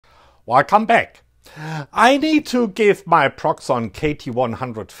Welcome back. I need to give my Proxxon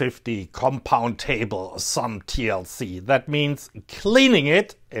KT150 compound table some TLC. That means cleaning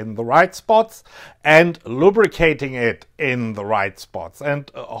it in the right spots and lubricating it in the right spots. And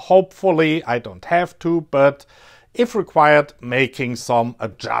hopefully I don't have to, but if required, making some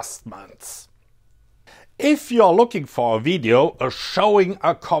adjustments. If you're looking for a video showing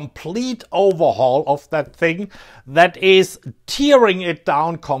a complete overhaul of that thing, that is tearing it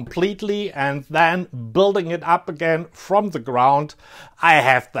down completely and then building it up again from the ground, I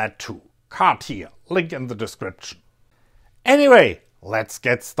have that too. Card here, link in the description. Anyway, let's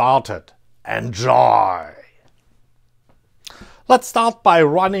get started. Enjoy! Let's start by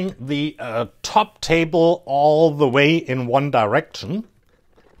running the top table all the way in one direction,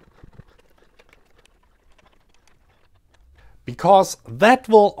 because that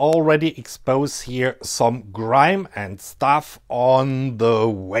will already expose here some grime and stuff on the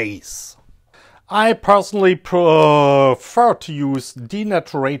ways. I personally prefer to use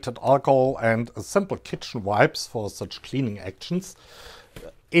denaturated alcohol and simple kitchen wipes for such cleaning actions.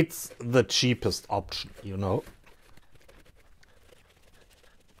 It's the cheapest option, you know.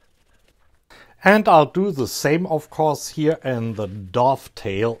 And I'll do the same, of course, here in the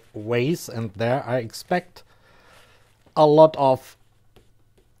dovetail ways, and there I expect a lot of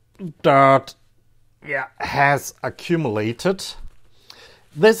dirt has accumulated.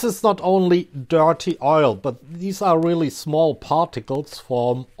 This is not only dirty oil, but these are really small particles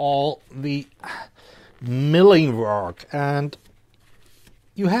from all the milling work, and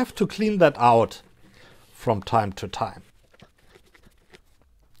you have to clean that out from time to time.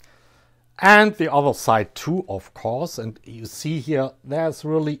 And the other side too, of course, and you see here there's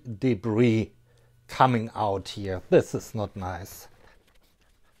really debris coming out here. This is not nice.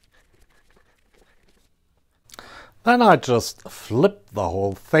 Then I just flip the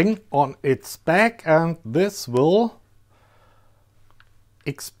whole thing on its back, and this will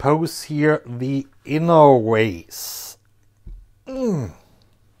expose here the inner ways.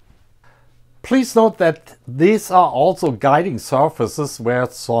 Please note that these are also guiding surfaces where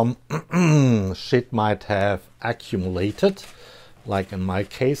some shit might have accumulated, like in my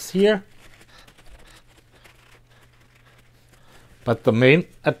case here. But the main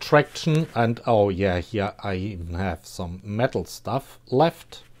attraction, and oh yeah, here I even have some metal stuff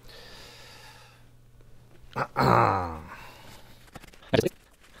left.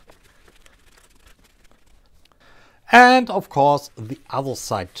 And of course the other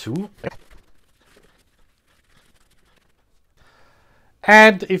side too.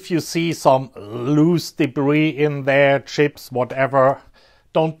 And if you see some loose debris in there, chips, whatever,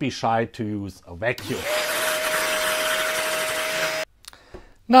 don't be shy to use a vacuum.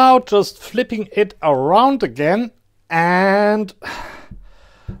 Now just flipping it around again and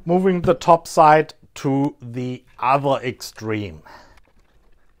moving the top side to the other extreme.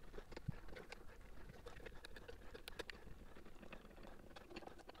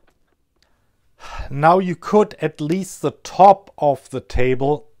 Now you could at least the top of the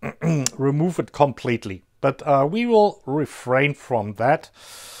table remove it completely, but we will refrain from that.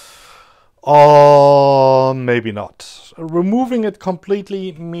 Or maybe not. Removing it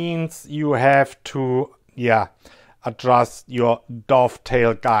completely means you have to, adjust your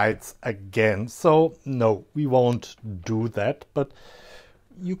dovetail guides again. So no, we won't do that, but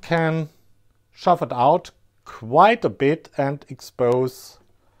you can shove it out quite a bit and expose,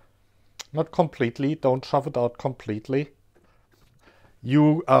 not completely, don't shove it out completely.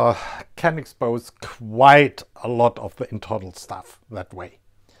 You can expose quite a lot of the internal stuff that way.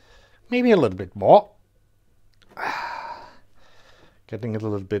 Maybe a little bit more. Getting a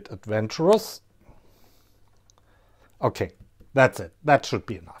little bit adventurous. Okay, that's it. That should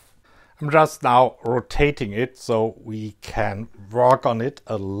be enough. I'm just now rotating it so we can work on it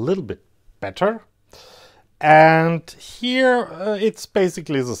a little bit better. And here it's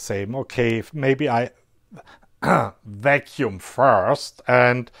basically the same. Okay, maybe I vacuum first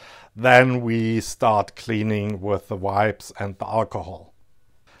and then we start cleaning with the wipes and the alcohol.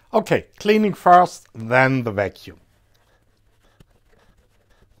 Okay, cleaning first, then the vacuum.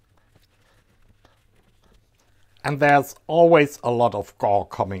 And there's always a lot of gore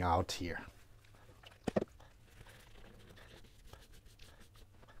coming out here.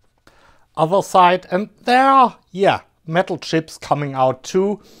 Other side, and there are, metal chips coming out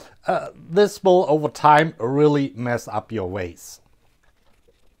too. This will over time really mess up your ways.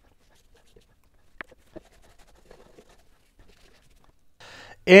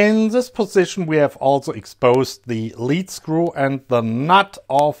 In this position we have also exposed the lead screw and the nut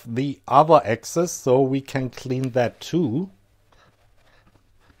of the other axis, so we can clean that too.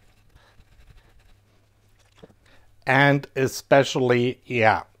 and especially,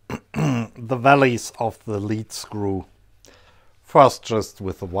 yeah, the valleys of the lead screw. First just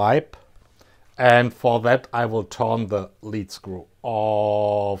with a wipe, and for that I will turn the lead screw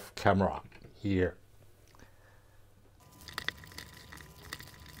off camera here.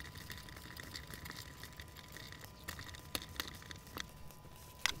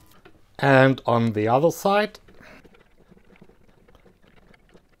 And on the other side,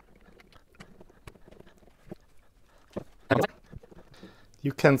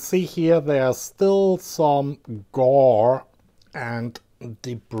 you can see here there's still some gore and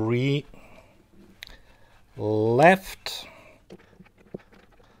debris left.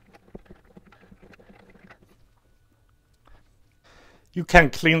 You can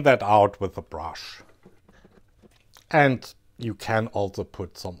clean that out with a brush. And you can also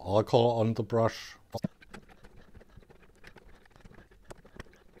put some alcohol on the brush.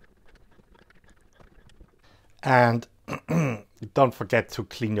 And don't forget to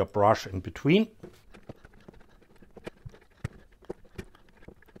clean your brush in between.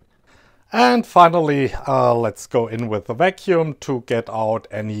 And finally, let's go in with the vacuum to get out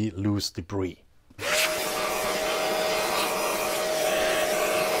any loose debris.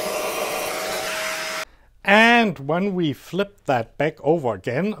 And when we flip that back over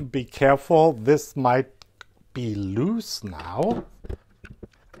again, be careful, this might be loose now.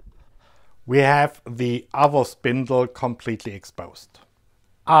 We have the other spindle completely exposed.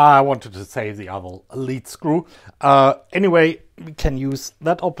 I wanted to say the other lead screw. Anyway, we can use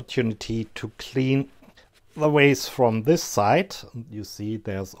that opportunity to clean the ways from this side. You see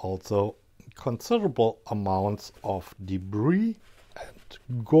there's also considerable amounts of debris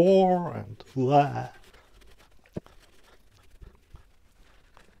and gore and blah.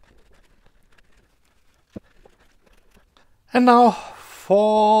 And now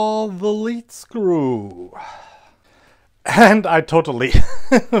for the lead screw. And I totally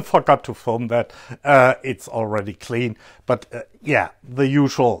forgot to film that. It's already clean. But yeah, the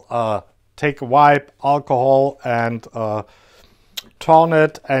usual. Take a wipe, alcohol, and turn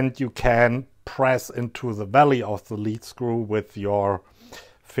it. And you can press into the valley of the lead screw with your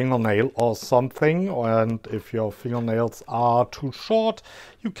fingernail or something. And if your fingernails are too short,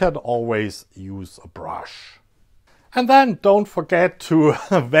 you can always use a brush. And then don't forget to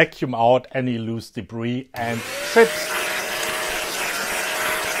vacuum out any loose debris and chips.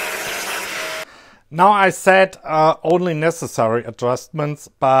 Now I said only necessary adjustments,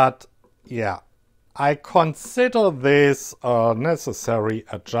 but yeah, I consider this a necessary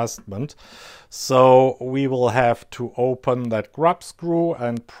adjustment. So we will have to open that grub screw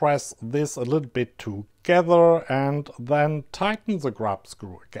and press this a little bit together and then tighten the grub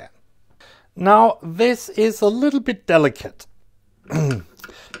screw again. Now this is a little bit delicate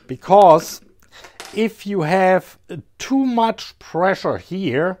because if you have too much pressure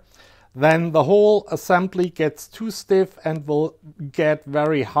here, then the whole assembly gets too stiff and will get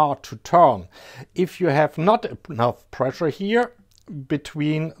very hard to turn. If you have not enough pressure here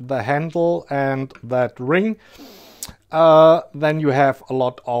between the handle and that ring, then you have a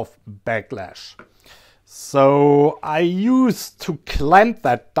lot of backlash. So I used to clamp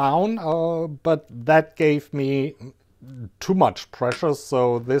that down, but that gave me too much pressure.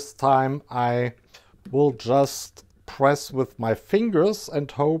 So this time I will just press with my fingers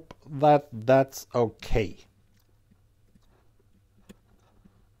and hope that that's okay.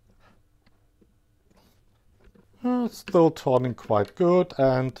 It's still turning quite good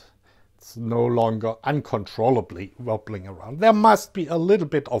and it's no longer uncontrollably wobbling around. There must be a little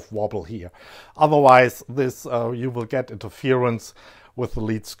bit of wobble here. Otherwise, this you will get interference with the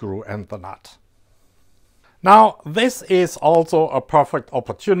lead screw and the nut. Now, this is also a perfect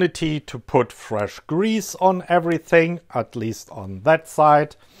opportunity to put fresh grease on everything, at least on that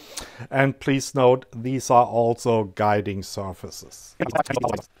side. And please note, these are also guiding surfaces.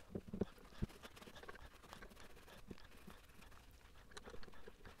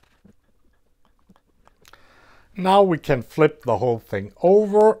 Now we can flip the whole thing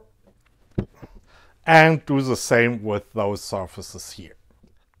over and do the same with those surfaces here.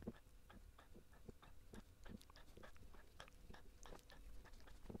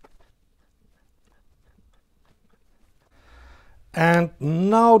 And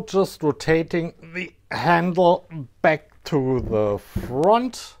now just rotating the handle back to the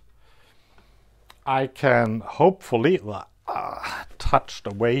front, I can hopefully touch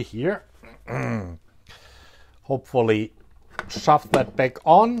the way here. Hopefully shove that back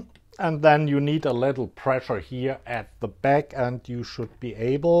on, and then you need a little pressure here at the back, and you should be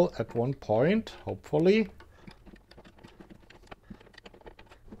able at one point, hopefully.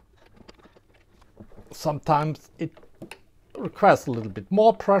 Sometimes it requires a little bit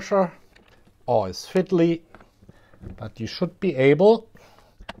more pressure or is fiddly, but you should be able.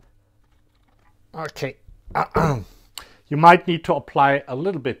 Okay. You might need to apply a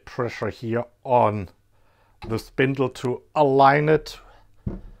little bit pressure here on the spindle to align it.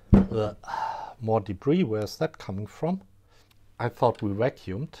 More debris, where's that coming from? I thought we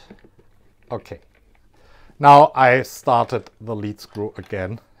vacuumed. Okay. Now I started the lead screw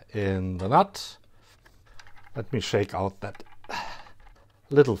again in the nut. Let me shake out that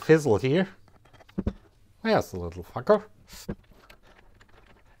little fizzle here. There's the little fucker.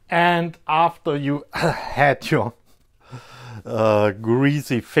 And after you had your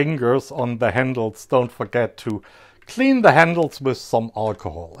greasy fingers on the handles, don't forget to clean the handles with some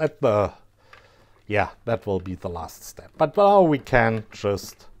alcohol. Yeah, that will be the last step. But now we can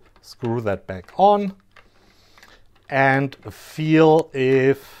just screw that back on and feel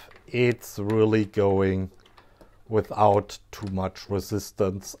if it's really going without too much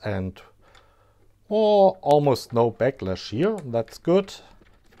resistance and almost no backlash here. That's good.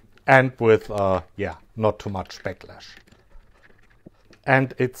 And with, yeah, not too much backlash.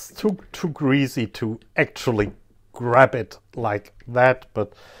 And it's too greasy to actually grab it like that,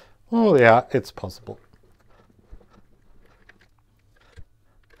 but, oh yeah, it's possible.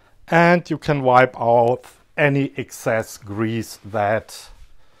 And you can wipe out any excess grease that,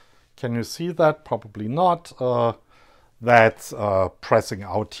 can you see that? Probably not. That's pressing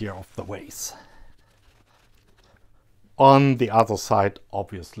out here of the vase. On the other side,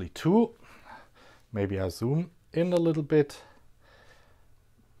 obviously too. Maybe I zoom in a little bit.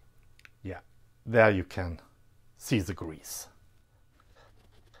 Yeah, there you can see the grease.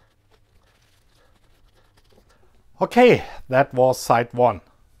 Okay, that was side one.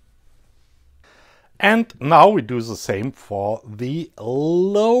 And now we do the same for the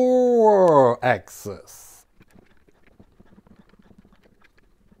lower axis.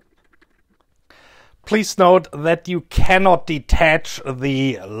 Please note that you cannot detach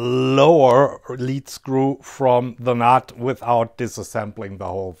the lower lead screw from the nut without disassembling the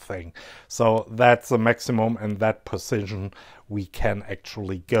whole thing. So that's the maximum in that position we can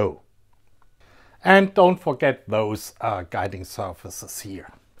actually go. And don't forget those guiding surfaces here.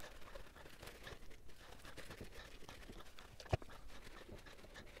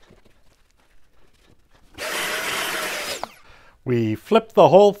 We flip the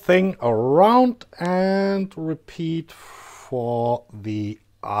whole thing around and repeat for the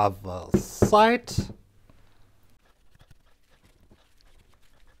other side.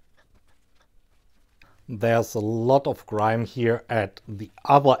 There's a lot of grime here at the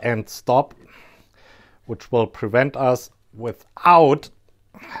other end stop, which will prevent us without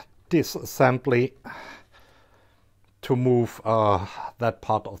disassembly to move that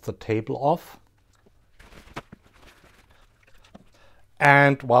part of the table off.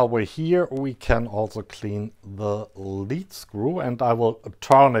 And while we're here, we can also clean the lead screw, and I will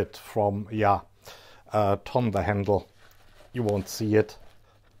turn it from, turn the handle. You won't see it,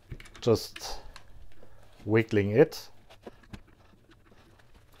 just wiggling it.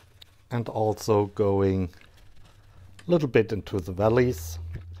 And also going a little bit into the valleys.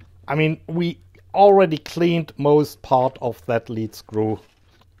 I mean, we already cleaned most part of that lead screw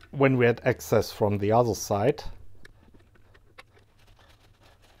when we had access from the other side.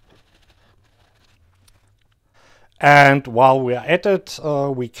 And while we're at it,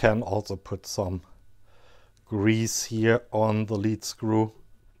 we can also put some grease here on the lead screw.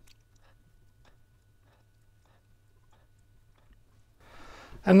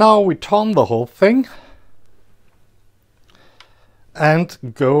 And now we turn the whole thing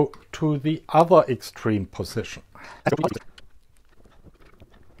and go to the other extreme position.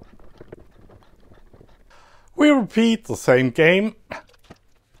 We repeat the same game.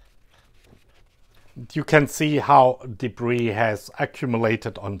 You can see how debris has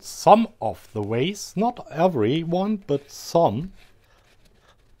accumulated on some of the vase, not every one, but some.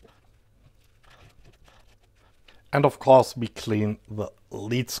 And of course we clean the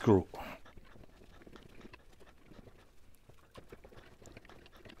lead screw.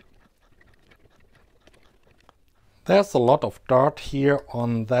 There's a lot of dirt here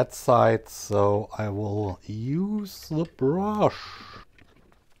on that side, so I will use the brush.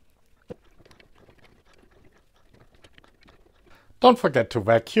 Don't forget to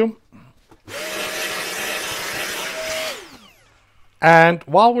vacuum. And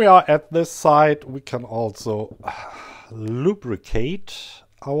while we are at this side, we can also lubricate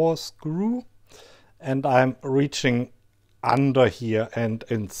our screw. And I'm reaching under here and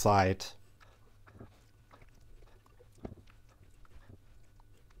inside.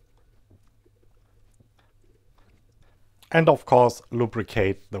 And of course,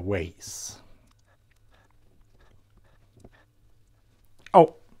 lubricate the ways.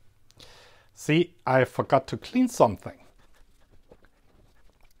 Oh, see, I forgot to clean something.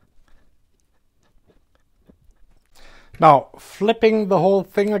 Now, flipping the whole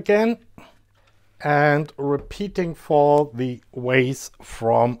thing again and repeating for the ways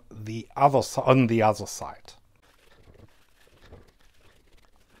from the other on the other side.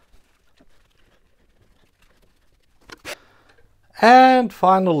 And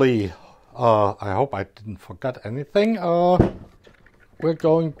finally, I hope I didn't forget anything. We're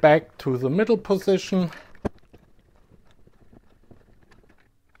going back to the middle position.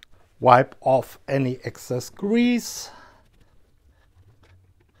 Wipe off any excess grease.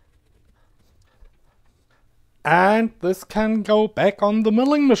 And this can go back on the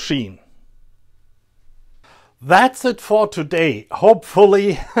milling machine. That's it for today.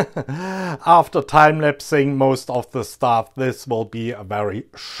 Hopefully, after time-lapsing most of the stuff, this will be a very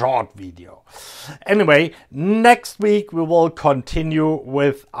short video. Anyway, next week we will continue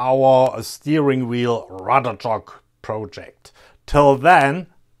with our steering wheel rudder jog project. Till then,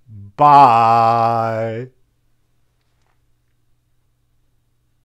 bye!